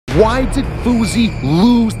Why did Fousey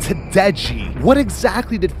lose to Deji? What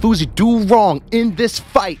exactly did Fousey do wrong in this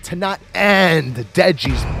fight to not end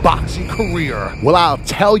Deji's boxing career? Well, I'll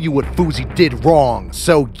tell you what Fousey did wrong.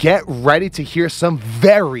 So get ready to hear some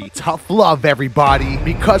very tough love, everybody.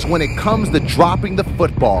 Because when it comes to dropping the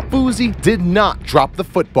football, Fousey did not drop the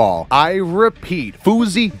football. I repeat,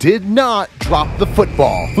 Fousey did not drop the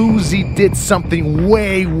football. Fousey did something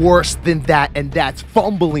way worse than that, and that's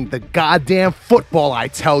fumbling the goddamn football, I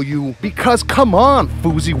tell you. Because come on,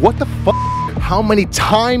 Fousey, what the fuck? How many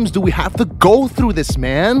times do we have to go through this,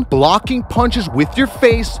 man? Blocking punches with your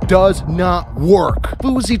face does not work.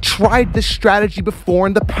 Fousey tried this strategy before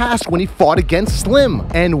in the past when he fought against Slim,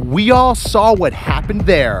 and we all saw what happened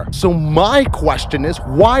there. So my question is,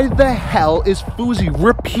 why the hell is Fousey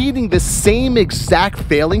repeating the same exact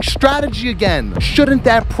failing strategy again? Shouldn't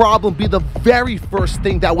that problem be the very first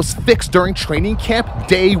thing that was fixed during training camp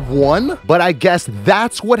day one? But I guess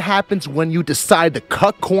that's what happens when you decide to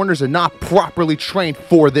cut corners and not properly trained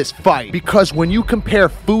for this fight. Because when you compare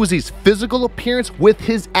Fousey's physical appearance with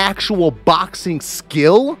his actual boxing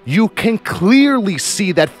skill, you can clearly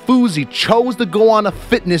see that Fousey chose to go on a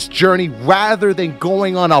fitness journey rather than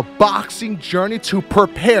going on a boxing journey to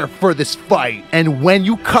prepare for this fight. And when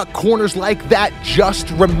you cut corners like that,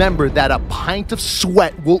 just remember that a pint of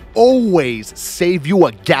sweat will always save you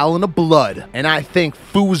a gallon of blood. And I think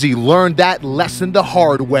Fousey learned that lesson the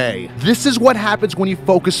hard way. This is what happens when you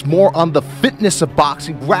focus more on the fitness of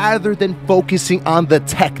boxing rather than focusing on the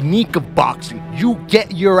technique of boxing. You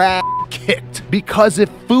get your ass kicked. Because if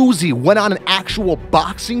Fousey went on an actual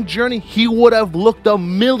boxing journey, he would have looked a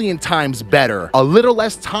million times better. A little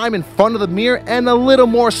less time in front of the mirror and a little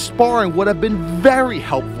more sparring would have been very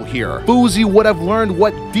helpful here. Fousey would have learned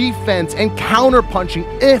what defense and counter punching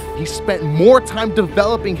if he spent more time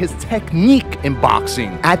developing his technique in boxing.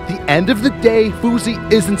 At the end of the day,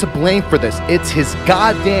 Fousey isn't to blame for this. It's his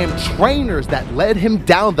goddamn trainers that led him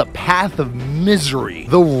down the path of misery.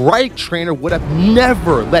 The right trainer would have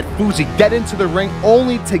never let Fousey get into the ring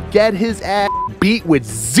only to get his ass beat with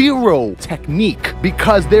zero technique,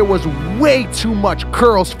 because there was way too much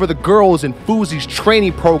curls for the girls in Fousey's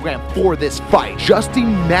training program for this fight. Just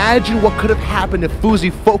imagine what could have happened if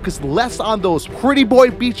Fousey focused less on those pretty boy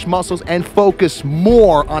beach muscles and focused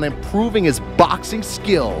more on improving his boxing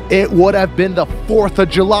skill. It would have been the 4th of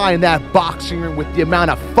July in that boxing ring with the amount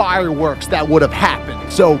of fireworks that would have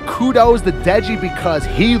happened. So kudos to Deji because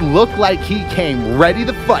he looked like he came ready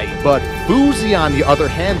to fight. But Fousey, on the other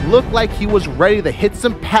hand, looked like he was ready to hit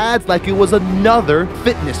some pads like it was another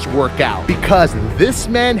fitness workout. Because this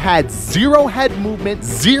man had zero head movement,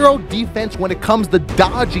 zero defense when it comes to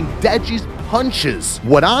dodging Deji's punches.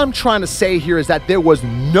 What I'm trying to say here is that there was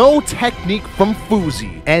no technique from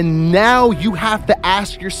Fousey. And now you have to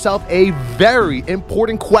ask yourself a very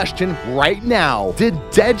important question right now. Did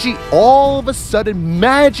Deji all of a sudden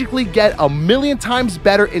magically get a million times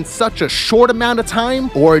better in such a short amount of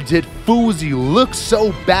time? Or did Fousey look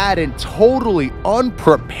so bad and totally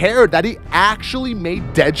unprepared that he actually made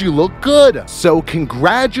Deji look good? So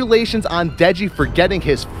congratulations on Deji for getting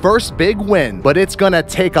his first big win. But it's gonna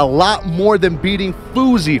take a lot more than beating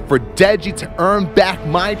Fousey for Deji to earn back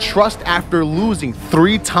my trust after losing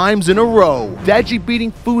 3 times in a row. Deji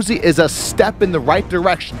beating Fousey is a step in the right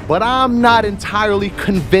direction, but I'm not entirely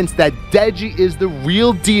convinced that Deji is the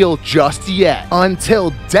real deal just yet. Until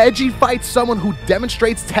Deji fights someone who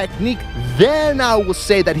demonstrates technique, then I will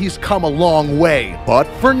say that he's come a long way. But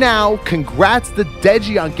for now, congrats to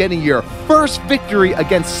Deji on getting your first victory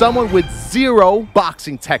against someone with zero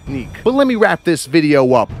boxing technique. But let me wrap this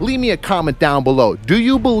video up. Leave me a comment down below. Do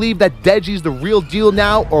you believe that Deji's the real deal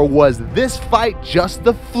now, or was this fight just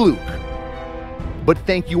the fluke? But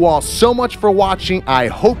thank you all so much for watching. I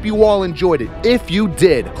hope you all enjoyed it. If you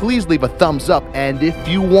did, please leave a thumbs up. And if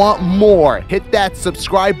you want more, hit that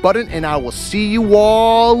subscribe button and I will see you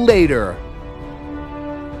all later.